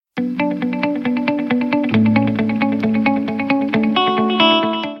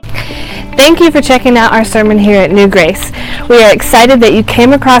Thank you for checking out our sermon here at New Grace. We are excited that you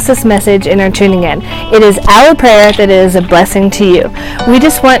came across this message and are tuning in. It is our prayer that it is a blessing to you. We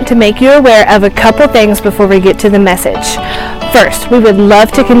just want to make you aware of a couple things before we get to the message. First, we would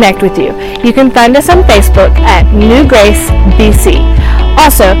love to connect with you. You can find us on Facebook at New Grace BC.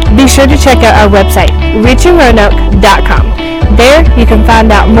 Also, be sure to check out our website, reachingroanoke.com. There, you can find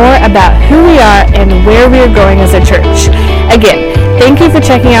out more about who we are and where we are going as a church. Again, thank you for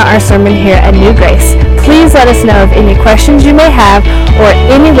checking out our sermon here at New Grace. Please let us know of any questions you may have or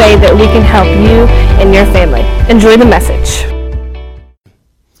any way that we can help you and your family. Enjoy the message.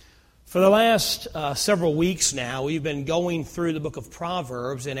 For the last several weeks now, we've been going through the book of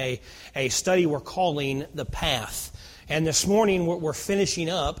Proverbs in a study we're calling The Path. And this morning, we're finishing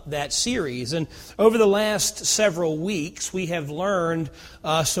up that series. And over the last several weeks, we have learned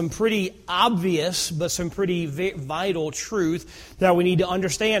some pretty obvious, but some pretty vital truth that we need to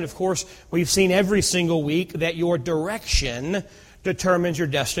understand. Of course, we've seen every single week that your direction determines your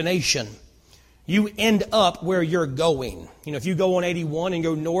destination. You end up where you're going. You know, if you go on 81 and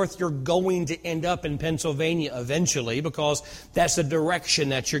go north, you're going to end up in Pennsylvania eventually because that's the direction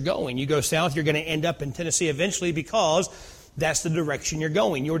that you're going. You go south, you're going to end up in Tennessee eventually because that's the direction you're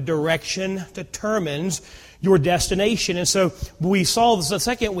going. Your direction determines your destination. And so we saw this the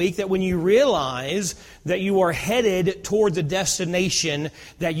second week that when you realize that you are headed towards a destination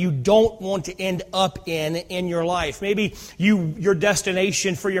that you don't want to end up in your life. Maybe your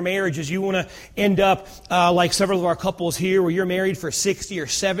destination for your marriage is you want to end up like several of our couples here where you're married for 60 or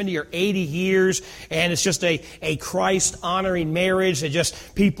 70 or 80 years and it's just a Christ-honoring marriage that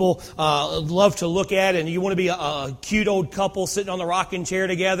just people love to look at, and you want to be a cute old couple sitting on the rocking chair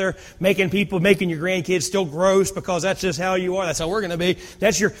together, making your grandkids still gross because that's just how you are. That's how we're going to be.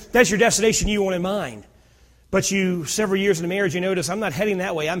 That's your destination you want in mind. But several years in the marriage, you notice, I'm not heading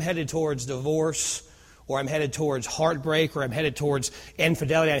that way. I'm headed towards divorce, or I'm headed towards heartbreak, or I'm headed towards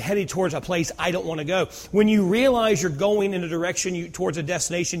infidelity. I'm headed towards a place I don't want to go. When you realize you're going in a direction towards a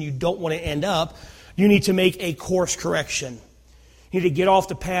destination you don't want to end up, you need to make a course correction. You need to get off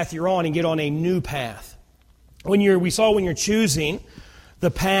the path you're on and get on a new path. When you're choosing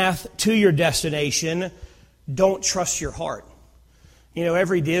the path to your destination, don't trust your heart. You know,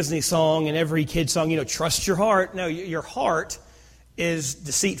 every Disney song and every kid song, trust your heart. No, your heart is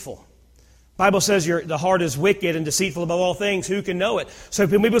deceitful. The Bible says the heart is wicked and deceitful above all things. Who can know it? So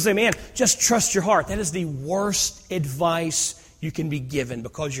people say, man, just trust your heart. That is the worst advice you can be given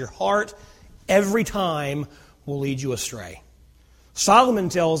because your heart every time will lead you astray. Solomon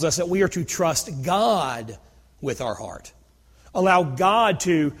tells us that we are to trust God with our heart. Allow God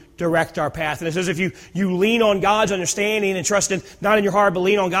to direct our path. And it says if you lean on God's understanding and trust not in your heart, but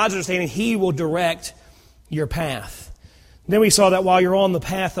lean on God's understanding, He will direct your path. Then we saw that while you're on the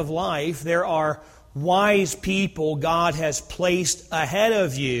path of life, there are wise people God has placed ahead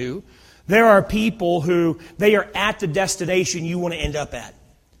of you. There are people who they are at the destination you want to end up at.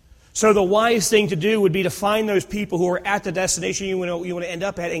 So the wise thing to do would be to find those people who are at the destination you want to end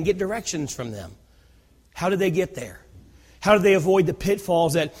up at and get directions from them. How did they get there? How do they avoid the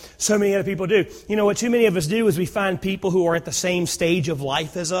pitfalls that so many other people do? You know, what too many of us do is we find people who are at the same stage of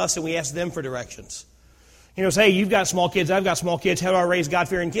life as us and we ask them for directions. You know, say, hey, you've got small kids, I've got small kids, how do I raise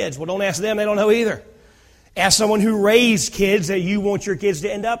God-fearing kids? Well, don't ask them, they don't know either. Ask someone who raised kids that you want your kids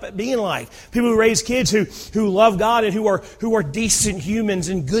to end up being like. People who raise kids who love God and who are decent humans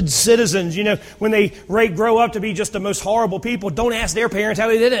and good citizens. You know, when they grow up to be just the most horrible people, don't ask their parents how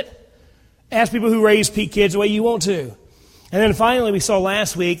they did it. Ask people who raise kids the way you want to. And then finally, we saw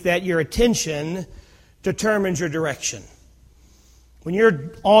last week that your attention determines your direction. When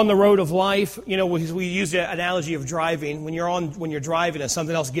you're on the road of life, we use the analogy of driving. When you're driving and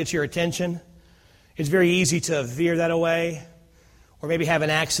something else gets your attention, it's very easy to veer that away, or maybe have an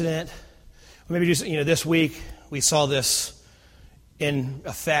accident, or maybe just this week we saw this in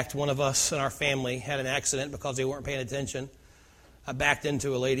effect. One of us in our family had an accident because they weren't paying attention. I backed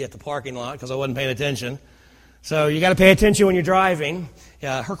into a lady at the parking lot because I wasn't paying attention. So you got to pay attention when you're driving.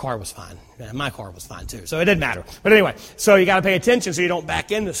 Yeah, her car was fine. Yeah, my car was fine too. So it didn't matter. But anyway, so you got to pay attention so you don't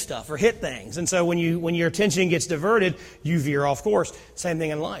back into stuff or hit things. And so when your attention gets diverted, you veer off course. Same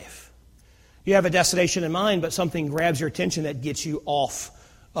thing in life. You have a destination in mind, but something grabs your attention that gets you off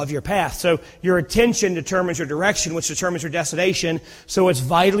of your path. So your attention determines your direction, which determines your destination. So it's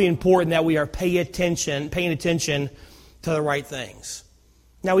vitally important that we are paying attention to the right things.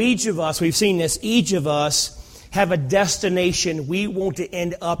 Now each of us, we've seen this, each of us have a destination we want to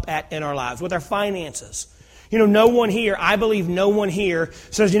end up at in our lives with our finances. No one here, I believe no one here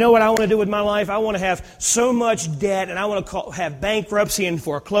says, you know what I want to do with my life? I want to have so much debt, and I want to have bankruptcy and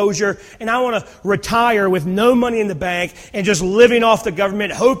foreclosure, and I want to retire with no money in the bank and just living off the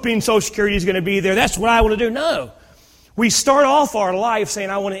government, hoping Social Security is going to be there. That's what I want to do. No. We start off our life saying,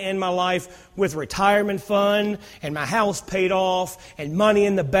 I want to end my life with retirement fund and my house paid off and money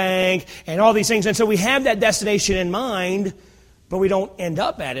in the bank and all these things. And so we have that destination in mind, but we don't end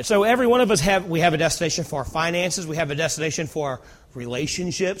up at it. So every one of us have a destination for our finances. We have a destination for our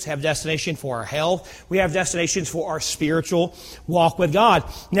relationships, have a destination for our health. We have destinations for our spiritual walk with God.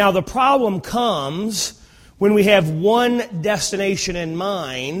 Now the problem comes when we have one destination in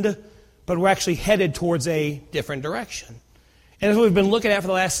mind, but we're actually headed towards a different direction. And that's what we've been looking at for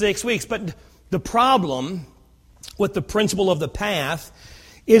the last 6 weeks. But the problem with the principle of the path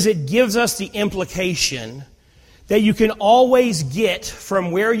is it gives us the implication that you can always get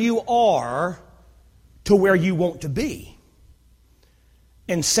from where you are to where you want to be.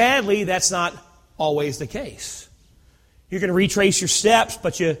 And sadly, that's not always the case. You can retrace your steps,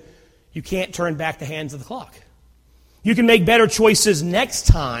 but you can't turn back the hands of the clock. You can make better choices next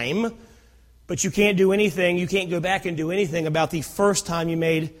time, but you can't do anything. You can't go back and do anything about the first time you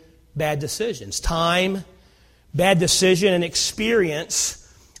made bad decisions. Time, bad decision, and experience.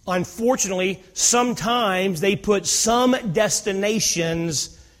 Unfortunately, sometimes they put some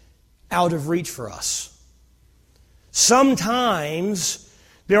destinations out of reach for us. Sometimes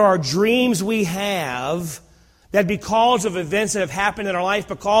there are dreams we have that because of events that have happened in our life,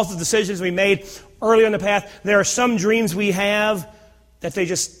 because of decisions we made earlier in the path, there are some dreams we have that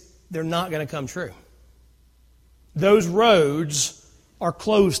they're not going to come true. Those roads are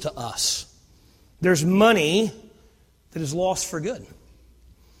closed to us. There's money that is lost for good.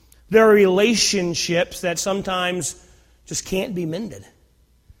 There are relationships that sometimes just can't be mended.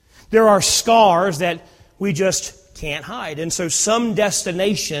 There are scars that we just can't hide. And so some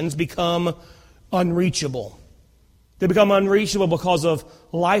destinations become unreachable. They become unreachable because of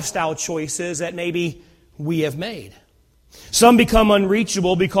lifestyle choices that maybe we have made. Some become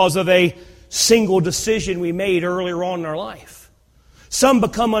unreachable because of a single decision we made earlier on in our life. Some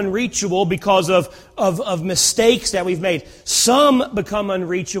become unreachable because of mistakes that we've made. Some become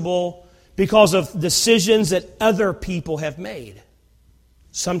unreachable because of decisions that other people have made.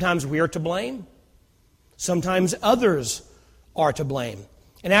 Sometimes we are to blame. Sometimes others are to blame.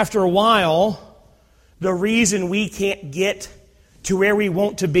 And after a while, the reason we can't get to where we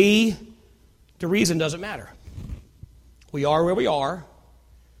want to be, the reason doesn't matter. We are where we are.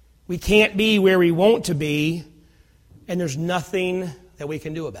 We can't be where we want to be, and there's nothing that we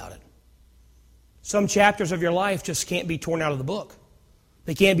can do about it. Some chapters of your life just can't be torn out of the book.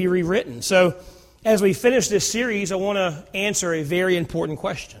 They can't be rewritten. So, as we finish this series, I want to answer a very important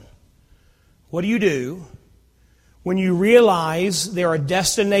question. What do you do when you realize there are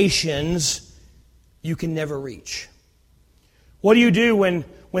destinations you can never reach? What do you do when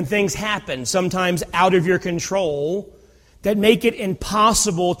things happen, sometimes out of your control, that make it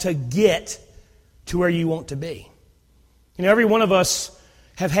impossible to get to where you want to be? Every one of us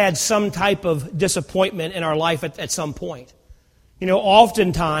have had some type of disappointment in our life at some point.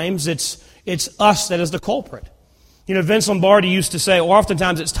 Oftentimes it's us that is the culprit. Vince Lombardi used to say, or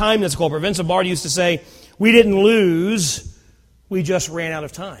oftentimes it's time that's the culprit. Vince Lombardi used to say, we didn't lose, we just ran out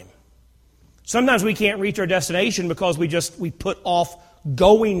of time. Sometimes we can't reach our destination because we put off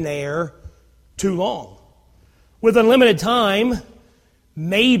going there too long. With unlimited time,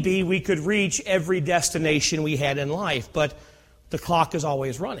 maybe we could reach every destination we had in life, but the clock is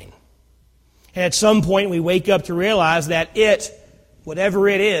always running. And at some point we wake up to realize that whatever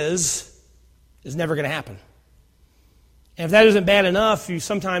it is never going to happen. And if that isn't bad enough,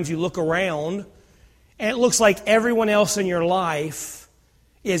 sometimes you look around and it looks like everyone else in your life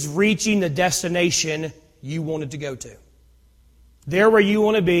is reaching the destination you wanted to go to. They're where you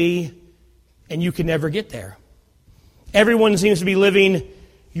want to be, and you can never get there. Everyone seems to be living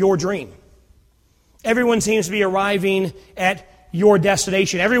your dream. Everyone seems to be arriving at your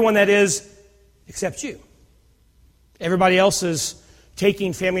destination. Everyone, that is, except you. Everybody else is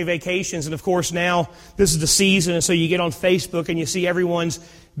taking family vacations. And of course now, this is the season, and so you get on Facebook and you see everyone's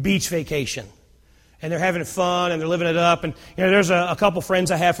beach vacation. And they're having fun and they're living it up. And there's a couple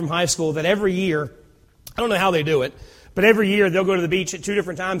friends I have from high school that every year, I don't know how they do it, but every year they'll go to the beach at 2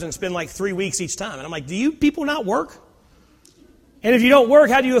 different times and spend like 3 weeks each time. And I'm like, do you people not work? And if you don't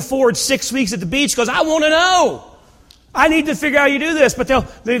work, how do you afford 6 weeks at the beach? Because I want to know. I need to figure out how you do this. But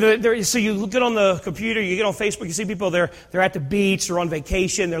so you get on the computer, you get on Facebook, you see people, they're at the beach, they're on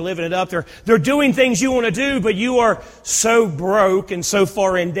vacation, they're living it up, they're doing things you want to do, but you are so broke and so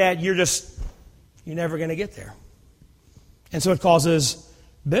far in debt, you're you're never going to get there. And so it causes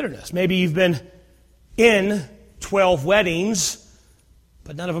bitterness. Maybe you've been in 12 weddings,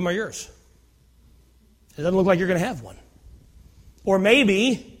 but none of them are yours. It doesn't look like you're going to have one. Or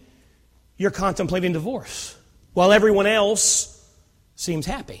maybe you're contemplating divorce while everyone else seems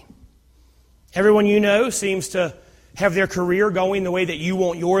happy. Everyone you know seems to have their career going the way that you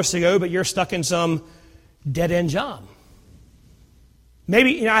want yours to go, but you're stuck in some dead-end job.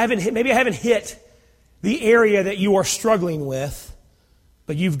 Maybe I haven't hit the area that you are struggling with,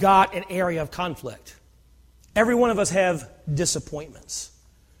 but you've got an area of conflict. Every one of us have disappointments.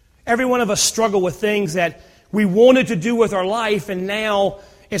 Every one of us struggle with things that we wanted to do with our life, and now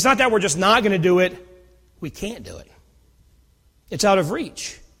it's not that we're just not going to do it, we can't do it. It's out of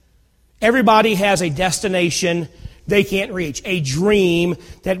reach. Everybody has a destination they can't reach, a dream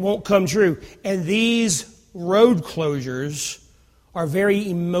that won't come true. And these road closures are very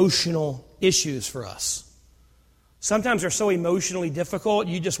emotional issues for us. Sometimes they're so emotionally difficult,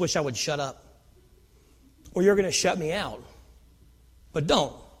 you just wish I would shut up. Or you're going to shut me out. But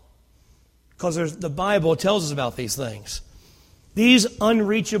don't. Because the Bible tells us about these things. These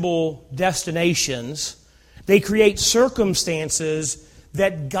unreachable destinations, they create circumstances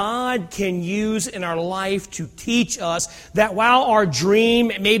that God can use in our life to teach us that while our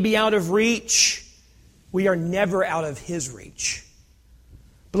dream may be out of reach, we are never out of His reach.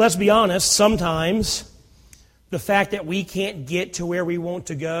 But let's be honest, sometimes the fact that we can't get to where we want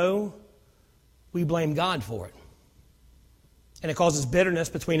to go, we blame God for it. And it causes bitterness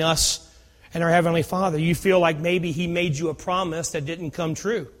between us and our Heavenly Father. You feel like maybe He made you a promise that didn't come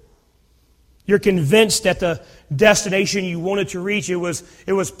true. You're convinced that the destination you wanted to reach, it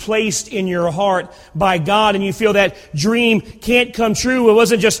was placed in your heart by God, and you feel that dream can't come true. It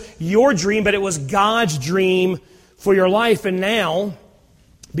wasn't just your dream, but it was God's dream for your life. And now,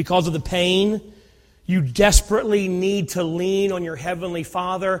 because of the pain, you desperately need to lean on your Heavenly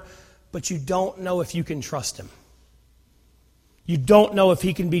Father, but you don't know if you can trust Him. You don't know if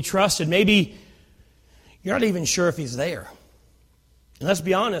He can be trusted. Maybe you're not even sure if He's there. And let's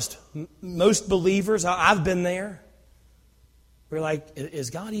be honest, most believers, I've been there, we're like, is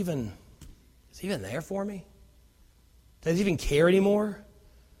He even there for me? Does He even care anymore?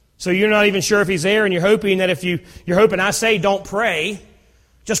 So you're not even sure if He's there, and you're hoping that you're hoping I say don't pray,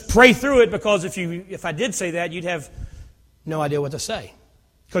 just pray through it, because if I did say that, you'd have no idea what to say,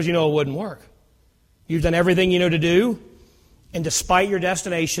 because you know it wouldn't work. You've done everything you know to do, and despite your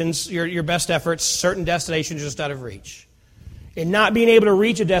destinations, your best efforts, certain destinations are just out of reach. And not being able to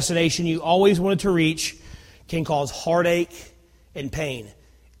reach a destination you always wanted to reach can cause heartache and pain.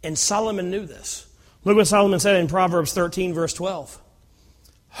 And Solomon knew this. Look what Solomon said in Proverbs 13, verse 12.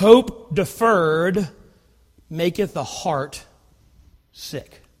 Hope deferred maketh the heart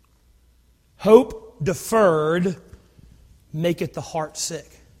sick. Hope deferred maketh the heart sick.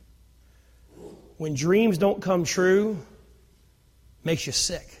 When dreams don't come true, makes you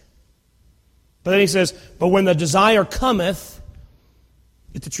sick. But then he says, but when the desire cometh,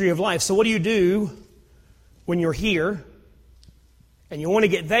 it's the tree of life. So what do you do when you're here and you want to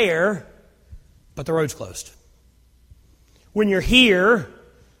get there, but the road's closed? When you're here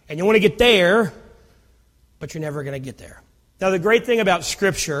and you want to get there, but you're never going to get there. Now, the great thing about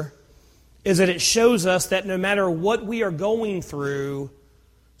Scripture is that it shows us that no matter what we are going through,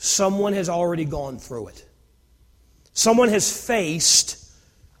 someone has already gone through it. Someone has faced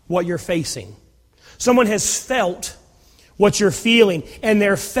what you're facing. Someone has felt what you're feeling, and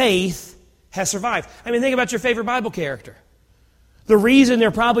their faith has survived. I mean, think about your favorite Bible character. The reason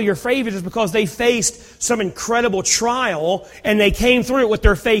they're probably your favorite is because they faced some incredible trial, and they came through it with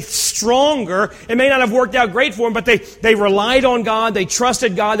their faith stronger. It may not have worked out great for them, but they relied on God, they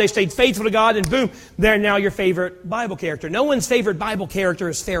trusted God, they stayed faithful to God, and boom, they're now your favorite Bible character. No one's favorite Bible character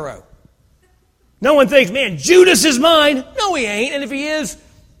is Pharaoh. No one thinks, man, Judas is mine. No, he ain't, and if he is,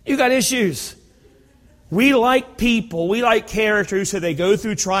 you got issues. We like people, we like characters who they go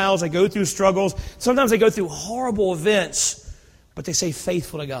through trials, they go through struggles. Sometimes they go through horrible events, but they stay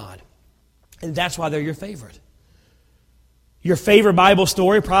faithful to God. And that's why they're your favorite. Your favorite Bible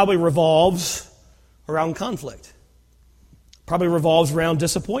story probably revolves around conflict. Probably revolves around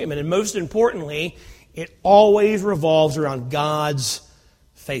disappointment. And most importantly, it always revolves around God's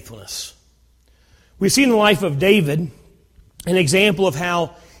faithfulness. We see in the life of David an example of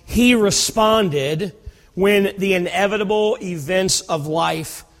how he responded when the inevitable events of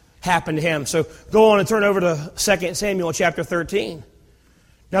life happened to him. So go on and turn over to 2 Samuel chapter 13.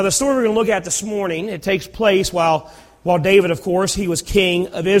 Now the story we're going to look at this morning, it takes place while David, of course, he was king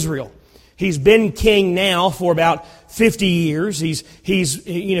of Israel. He's been king now for about 50 years. He's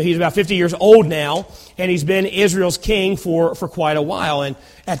about 50 years old now, and he's been Israel's king for quite a while. And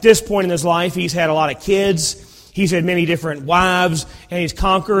at this point in his life, he's had a lot of kids. He's had many different wives, and he's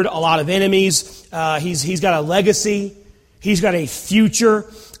conquered a lot of enemies. He's got a legacy. He's got a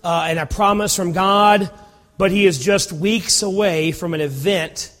future and a promise from God, but he is just weeks away from an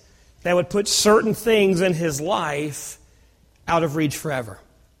event that would put certain things in his life out of reach forever.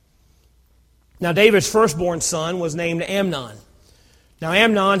 Now, David's firstborn son was named Amnon. Now,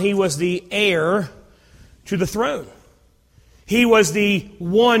 Amnon, he was the heir to the throne. He was the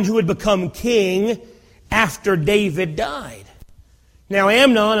one who would become king after David died. Now,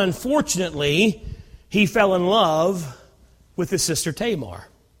 Amnon, unfortunately, he fell in love with his sister Tamar.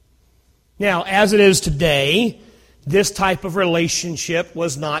 Now, as it is today, this type of relationship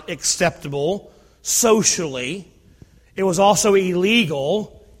was not acceptable socially. It was also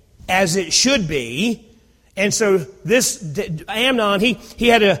illegal, as it should be. And so this Amnon, he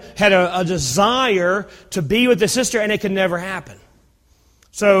had a desire to be with his sister, and it could never happen.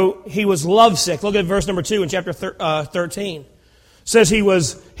 So he was lovesick. Look at verse number 2 in chapter 13. It says he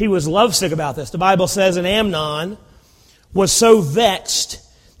was lovesick about this. The Bible says, and Amnon was so vexed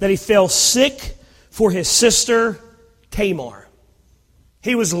that he fell sick for his sister Tamar.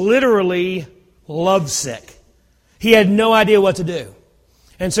 He was literally lovesick. He had no idea what to do.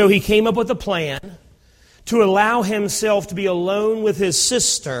 And so he came up with a plan to allow himself to be alone with his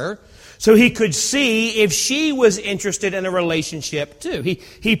sister so he could see if she was interested in a relationship too.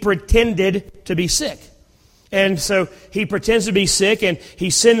 He pretended to be sick. And so he pretends to be sick, and he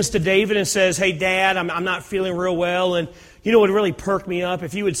sends to David and says, hey, Dad, I'm not feeling real well, and you know what would really perk me up?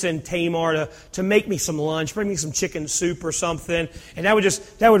 If you would send Tamar to make me some lunch, bring me some chicken soup or something, and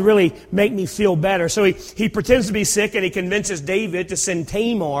that would really make me feel better. So he pretends to be sick, and he convinces David to send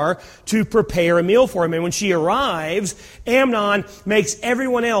Tamar to prepare a meal for him. And when she arrives, Amnon makes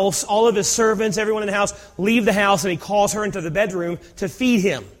everyone else, all of his servants, everyone in the house, leave the house, and he calls her into the bedroom to feed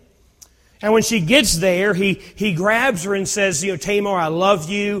him. And when she gets there, he grabs her and says, Tamar, I love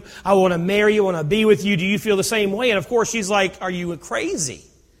you. I want to marry you. I want to be with you. Do you feel the same way? And of course, she's like, are you crazy?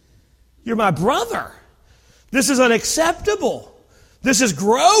 You're my brother. This is unacceptable. This is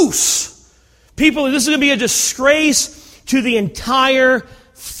gross. People, this is going to be a disgrace to the entire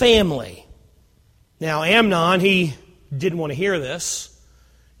family. Now, Amnon, he didn't want to hear this.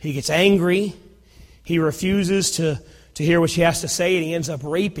 He gets angry. He refuses to hear what she has to say, and he ends up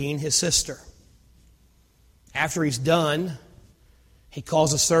raping his sister. After he's done, he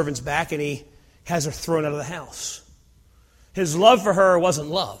calls the servants back and he has her thrown out of the house. His love for her wasn't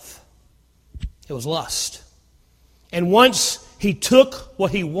love. It was lust. And once he took what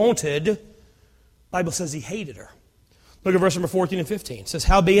he wanted, the Bible says he hated her. Look at verse number 14 and 15. It says,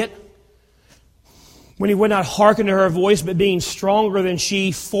 howbeit, when he would not hearken to her voice, but being stronger than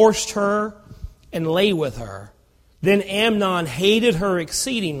she, forced her and lay with her, then Amnon hated her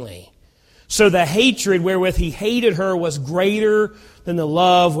exceedingly. So the hatred wherewith he hated her was greater than the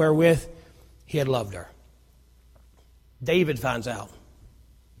love wherewith he had loved her. David finds out.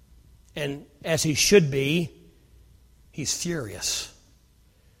 And as he should be, he's furious.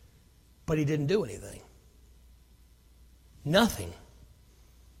 But he didn't do anything. Nothing.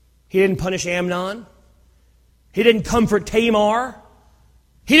 He didn't punish Amnon. He didn't comfort Tamar.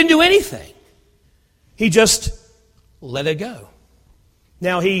 He didn't do anything. He just let it go.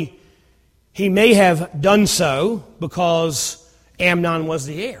 Now, he may have done so because Amnon was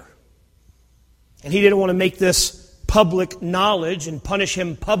the heir. And he didn't want to make this public knowledge and punish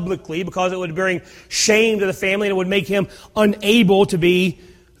him publicly because it would bring shame to the family and it would make him unable to be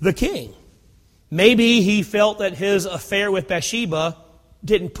the king. Maybe he felt that his affair with Bathsheba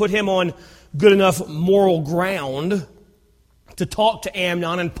didn't put him on good enough moral ground to talk to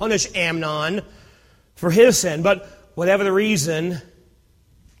Amnon and punish Amnon for his sin. But whatever the reason,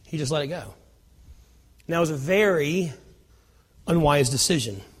 he just let it go. And that was a very unwise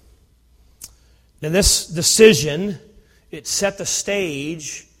decision. Now this decision, it set the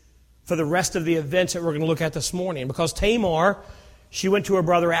stage for the rest of the events that we're going to look at this morning. Because Tamar, she went to her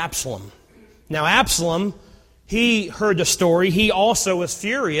brother Absalom. Now Absalom, he heard the story. He also was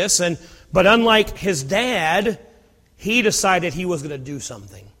furious. But unlike his dad, he decided he was going to do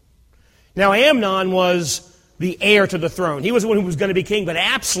something. Now Amnon was the heir to the throne. He was the one who was going to be king, but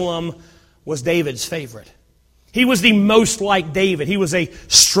Absalom was David's favorite. He was the most like David. He was a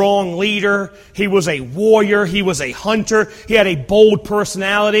strong leader. He was a warrior. He was a hunter. He had a bold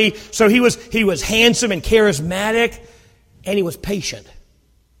personality. So he was handsome and charismatic, and he was patient.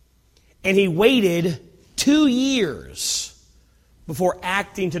 And he waited 2 years before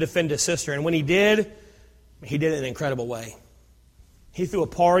acting to defend his sister. And when he did it in an incredible way. He threw a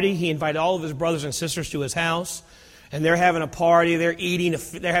party. He invited all of his brothers and sisters to his house. And they're having a party, they're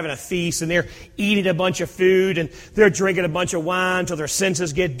having a feast, and they're eating a bunch of food, and they're drinking a bunch of wine until their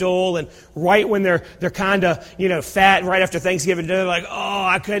senses get dull. And right when they're kind of, fat, right after Thanksgiving dinner, they're like, oh,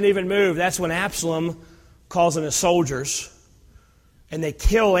 I couldn't even move. That's when Absalom calls in his soldiers, and they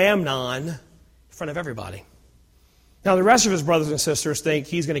kill Amnon in front of everybody. Now, the rest of his brothers and sisters think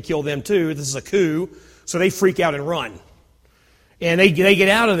he's going to kill them too. This is a coup, so they freak out and run. And they get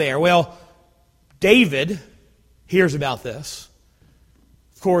out of there. Well, David hears about this.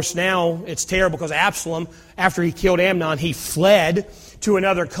 Of course, now it's terrible because Absalom, after he killed Amnon, he fled to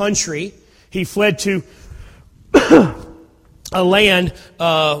another country. He fled to a land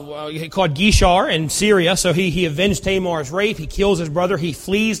called Geshur in Syria. So he avenged Tamar's rape. He kills his brother. He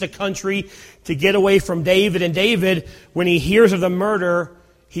flees the country to get away from David. And David, when he hears of the murder,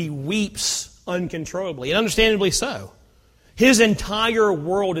 he weeps uncontrollably, and understandably so. His entire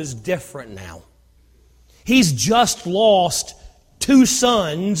world is different now. He's just lost 2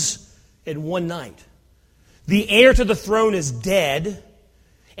 sons in one night. The heir to the throne is dead,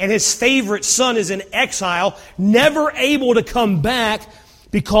 and his favorite son is in exile, never able to come back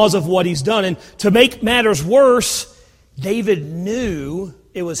because of what he's done. And to make matters worse, David knew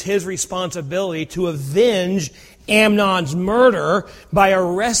it was his responsibility to avenge Amnon's murder by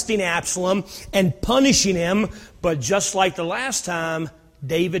arresting Absalom and punishing him. But just like the last time,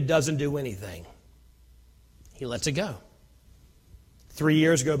 David doesn't do anything. He lets it go. 3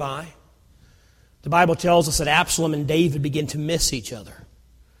 years go by. The Bible tells us that Absalom and David begin to miss each other.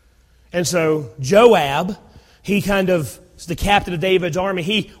 And so Joab, he kind of is the captain of David's army.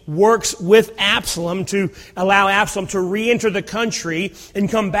 He works with Absalom to allow Absalom to re-enter the country and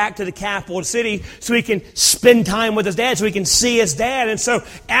come back to the capital city so he can spend time with his dad, so he can see his dad. And so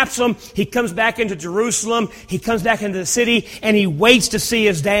Absalom, he comes back into Jerusalem, he comes back into the city, and he waits to see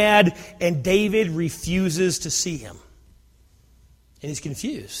his dad, and David refuses to see him. And he's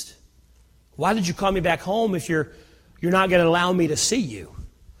confused. Why did you call me back home if you're not going to allow me to see you?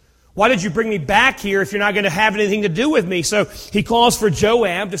 Why did you bring me back here if you're not going to have anything to do with me? So he calls for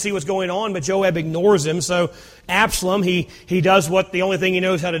Joab to see what's going on, but Joab ignores him. So Absalom, he does what the only thing he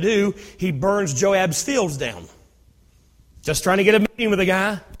knows how to do. He burns Joab's fields down. Just trying to get a meeting with the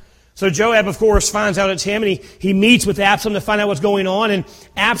guy. So Joab, of course, finds out it's him, and he meets with Absalom to find out what's going on. And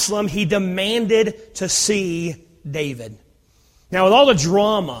Absalom, he demanded to see David. Now, with all the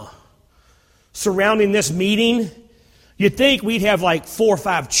drama surrounding this meeting, you'd think we'd have like 4 or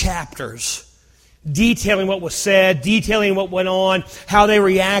 5 chapters detailing what was said, detailing what went on, how they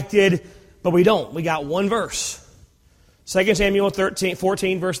reacted, but we don't. We got 1 verse. 2 Samuel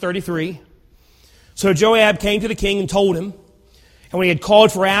 14, verse 33. So Joab came to the king and told him, and when he had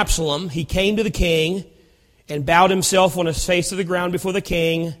called for Absalom, he came to the king and bowed himself on his face to the ground before the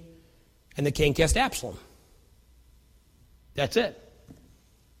king, and the king kissed Absalom. That's it.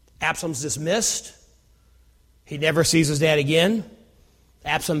 Absalom's dismissed. He never sees his dad again.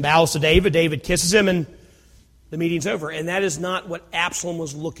 Absalom bows to David. David kisses him, and the meeting's over. And that is not what Absalom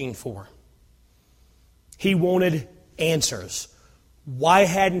was looking for. He wanted answers. Why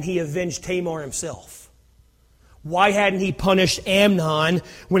hadn't he avenged Tamar himself? Why hadn't he punished Amnon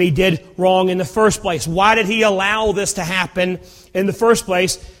when he did wrong in the first place? Why did he allow this to happen in the first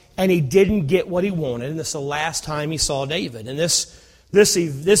place? And he didn't get what he wanted. And this is the last time he saw David. And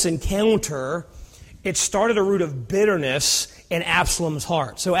this encounter, it started a root of bitterness in Absalom's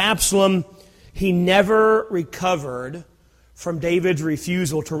heart. So Absalom, he never recovered from David's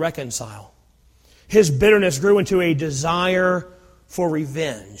refusal to reconcile. His bitterness grew into a desire for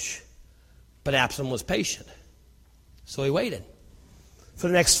revenge. But Absalom was patient. So he waited. For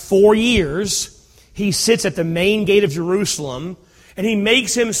the next 4 years, he sits at the main gate of Jerusalem, and he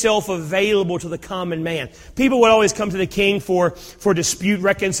makes himself available to the common man. People would always come to the king for dispute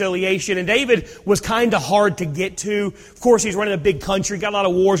reconciliation, and David was kind of hard to get to. Of course, he's running a big country, got a lot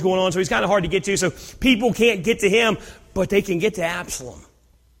of wars going on, so he's kind of hard to get to. So people can't get to him, but they can get to Absalom.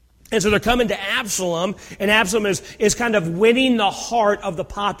 And so they're coming to Absalom, and Absalom is kind of winning the heart of the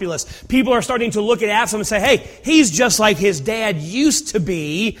populace. People are starting to look at Absalom and say, hey, he's just like his dad used to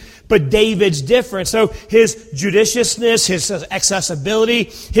be, but David's different. So his judiciousness, his accessibility,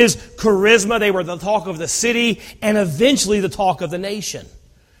 his charisma, they were the talk of the city, and eventually the talk of the nation.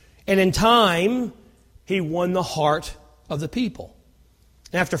 And in time, he won the heart of the people.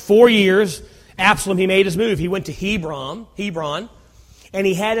 And after 4 years, Absalom, he made his move. He went to Hebron, and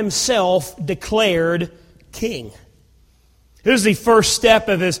he had himself declared king. This is the first step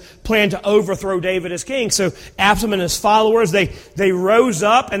of his plan to overthrow David as king. So Absalom and his followers, they rose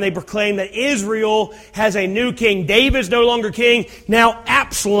up and they proclaimed that Israel has a new king. David's no longer king. Now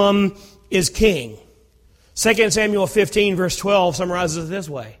Absalom is king. 2 Samuel 15 verse 12 summarizes it this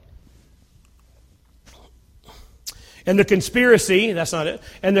way. And the conspiracy, that's not it,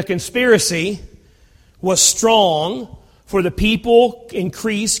 and the conspiracy was strong, for the people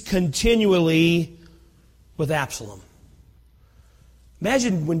increased continually with Absalom.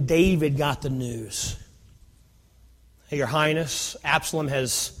 Imagine when David got the news. Hey, Your Highness, Absalom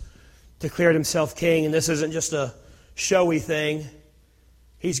has declared himself king, and this isn't just a showy thing.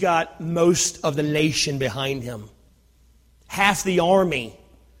 He's got most of the nation behind him. Half the army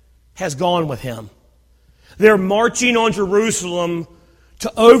has gone with him. They're marching on Jerusalem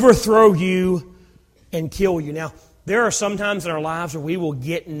to overthrow you and kill you. Now, there are some times in our lives where we will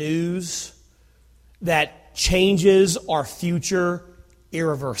get news that changes our future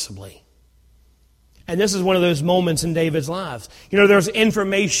irreversibly. And this is one of those moments in David's lives. You know, there's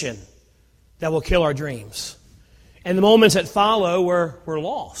information that will kill our dreams. And the moments that follow we're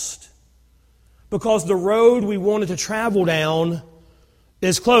lost. Because the road we wanted to travel down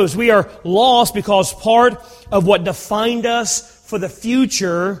is closed. We are lost because part of what defined us for the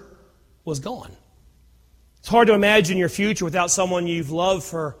future was gone. It's hard to imagine your future without someone you've loved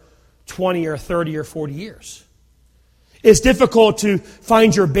for 20 or 30 or 40 years. It's difficult to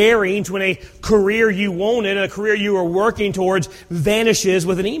find your bearings when a career you wanted and a career you were working towards vanishes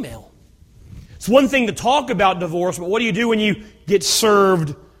with an email. It's one thing to talk about divorce, but what do you do when you get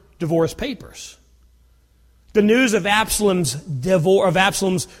served divorce papers? The news of Absalom's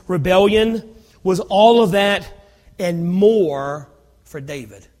rebellion was all of that and more for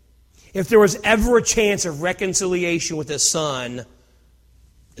David. If there was ever a chance of reconciliation with his son,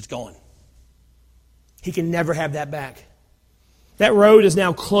 it's gone. He can never have that back. That road is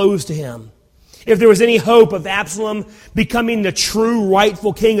now closed to him. If there was any hope of Absalom becoming the true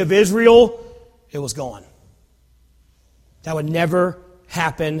rightful king of Israel, it was gone. That would never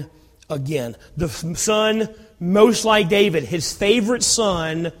happen again. The son, most like David, his favorite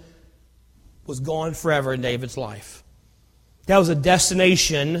son, was gone forever in David's life. That was a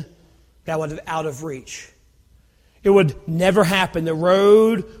destination that was out of reach. It would never happen. The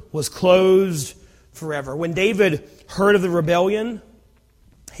road was closed forever. When David heard of the rebellion,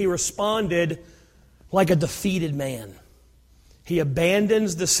 he responded like a defeated man. He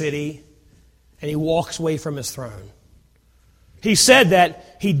abandons the city and he walks away from his throne. He said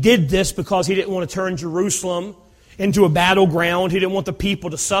that he did this because he didn't want to turn Jerusalem into a battleground. He didn't want the people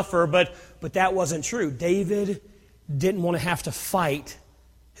to suffer, but that wasn't true. David didn't want to have to fight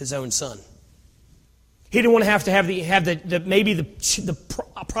his own son. He didn't want to have the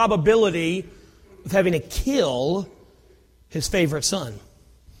probability of having to kill his favorite son.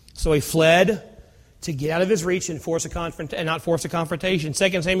 So he fled to get out of his reach and not force a confrontation.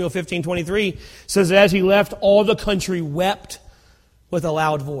 2 Samuel 15:23 says that as he left, all the country wept with a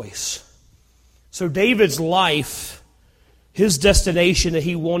loud voice. So David's life, his destination that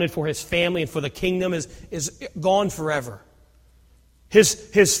he wanted for his family and for the kingdom is gone forever.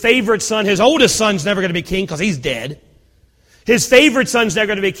 His favorite son, his oldest son's never going to be king because he's dead. His favorite son's never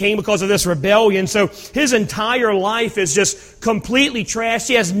going to be king because of this rebellion. So his entire life is just completely trashed.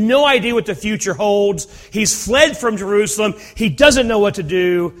 He has no idea what the future holds. He's fled from Jerusalem. He doesn't know what to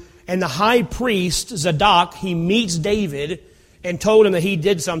do. And the high priest, Zadok, he meets David and told him that he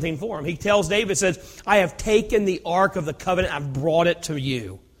did something for him. He tells David, says, I have taken the Ark of the Covenant. I've brought it to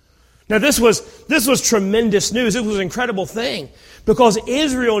you. Now this was tremendous news. It was an incredible thing because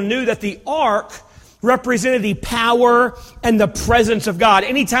Israel knew that the Ark represented the power and the presence of God.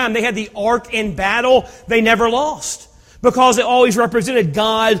 Anytime they had the Ark in battle, they never lost because it always represented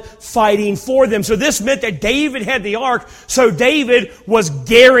God fighting for them. So this meant that David had the Ark, so David was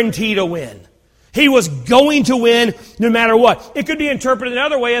guaranteed a win. He was going to win no matter what. It could be interpreted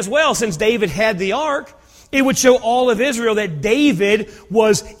another way as well. Since David had the Ark, it would show all of Israel that David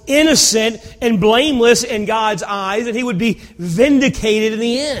was innocent and blameless in God's eyes, and he would be vindicated in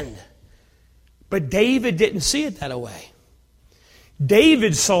the end. But David didn't see it that way.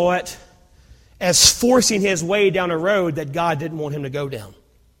 David saw it as forcing his way down a road that God didn't want him to go down.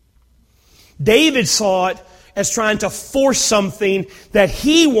 David saw it as trying to force something that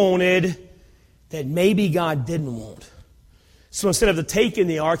he wanted that maybe God didn't want. So instead of taking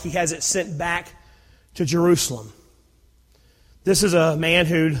the ark, he has it sent back to Jerusalem. This is a man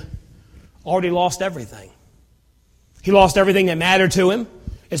who'd already lost everything. He lost everything that mattered to him.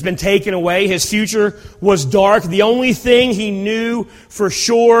 It's been taken away. His future was dark. The only thing he knew for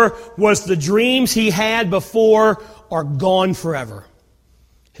sure was the dreams he had before are gone forever.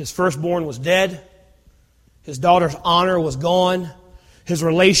 His firstborn was dead. His daughter's honor was gone. His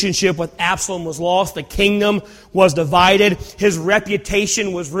relationship with Absalom was lost. The kingdom was divided. His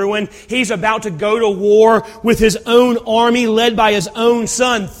reputation was ruined. He's about to go to war with his own army led by his own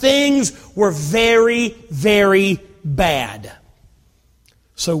son. Things were very, very bad.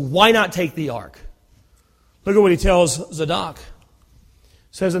 So why not take the ark? Look at what he tells Zadok. It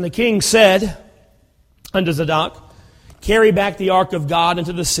says, and the king said unto Zadok, carry back the ark of God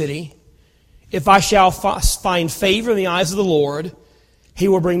into the city. If I shall find favor in the eyes of the Lord, He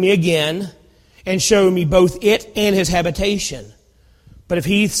will bring me again and show me both it and his habitation. But if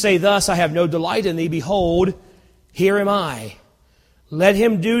he say thus, I have no delight in thee, behold, here am I. Let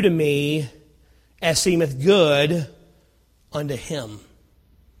him do to me as seemeth good unto him.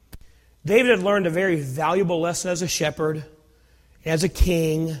 David had learned a very valuable lesson as a shepherd, as a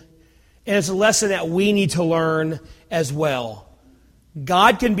king, and it's a lesson that we need to learn as well.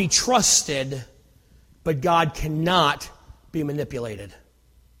 God can be trusted, but God cannot be manipulated.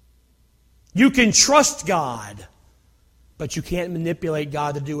 You can trust God, but you can't manipulate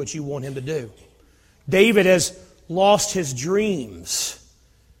God to do what you want Him to do. David has lost his dreams,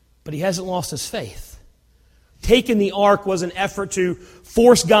 but he hasn't lost his faith. Taking the ark was an effort to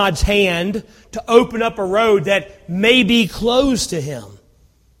force God's hand to open up a road that may be closed to him.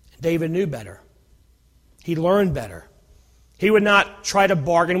 David knew better. He learned better. He would not try to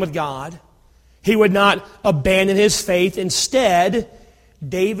bargain with God. He would not abandon his faith. Instead,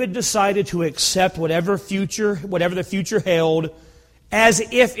 David decided to accept whatever the future held, as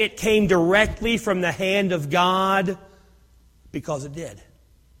if it came directly from the hand of God, because it did.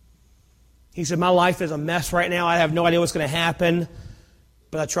 He said, my life is a mess right now. I have no idea what's going to happen,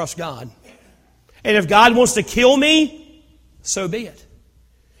 but I trust God. And if God wants to kill me, so be it.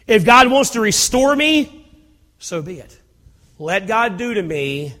 If God wants to restore me, so be it. Let God do to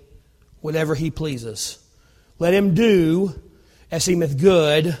me whatever He pleases. Let Him do as seemeth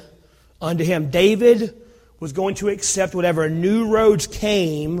good unto him. David was going to accept whatever new roads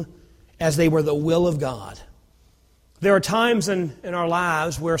came as they were the will of God. There are times in our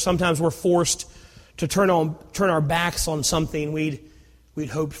lives where sometimes we're forced to turn our backs on something we'd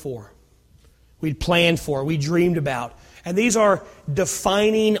hoped for, we'd planned for, we dreamed about. And these are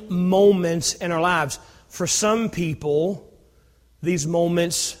defining moments in our lives. For some people, these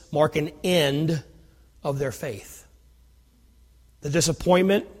moments mark an end of their faith. The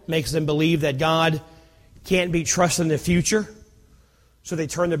disappointment makes them believe that God can't be trusted in the future, so they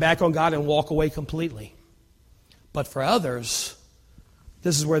turn their back on God and walk away completely. But for others,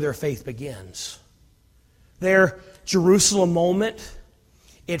 this is where their faith begins. Their Jerusalem moment,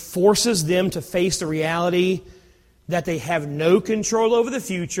 it forces them to face the reality that they have no control over the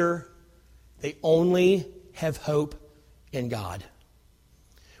future. They only have hope in God.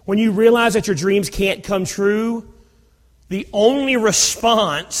 When you realize that your dreams can't come true, the only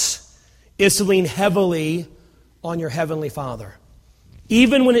response is to lean heavily on your Heavenly Father.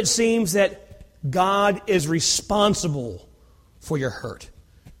 Even when it seems that God is responsible for your hurt.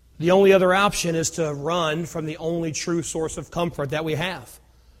 The only other option is to run from the only true source of comfort that we have.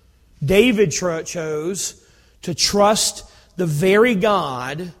 David chose to trust the very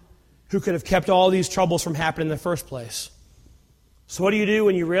God who could have kept all these troubles from happening in the first place. So what do you do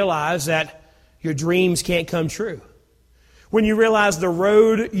when you realize that your dreams can't come true? When you realize the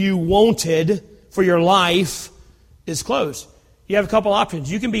road you wanted for your life is closed? You have a couple options.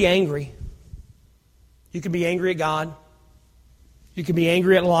 You can be angry. You can be angry at God. You can be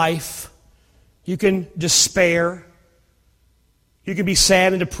angry at life. You can despair. You can be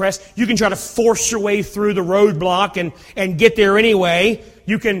sad and depressed. You can try to force your way through the roadblock and get there anyway.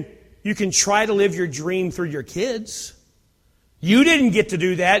 You can try to live your dream through your kids. You didn't get to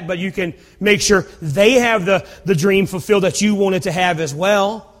do that, but you can make sure they have the dream fulfilled that you wanted to have as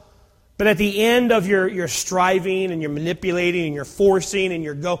well. But at the end of your striving and your manipulating and your forcing and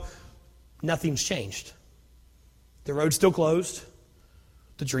your nothing's changed. The road's still closed.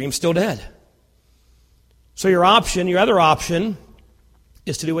 The dream's still dead. So your other option,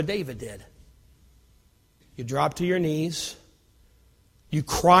 is to do what David did. You drop to your knees. You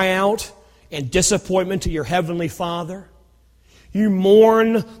cry out in disappointment to your Heavenly Father. You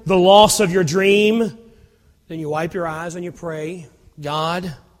mourn the loss of your dream. Then you wipe your eyes and you pray,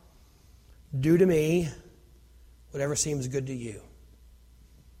 God, do to me whatever seems good to you.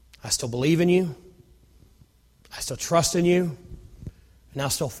 I still believe in you. I still trust in you. And I'll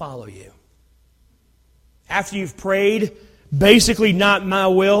still follow you. After you've prayed, basically not my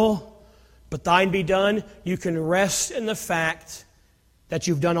will, but thine be done, you can rest in the fact that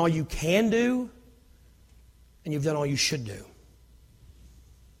you've done all you can do and you've done all you should do.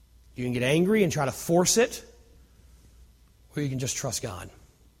 You can get angry and try to force it, or you can just trust God.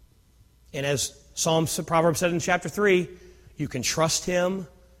 And as Proverbs said in chapter 3, you can trust Him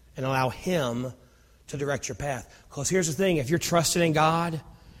and allow Him to direct your path. Because here's the thing, if you're trusting in God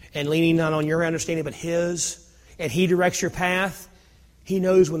and leaning not on your understanding but His, and He directs your path, He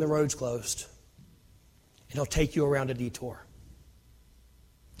knows when the road's closed. And He'll take you around a detour.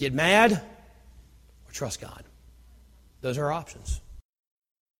 Get mad or trust God. Those are our options.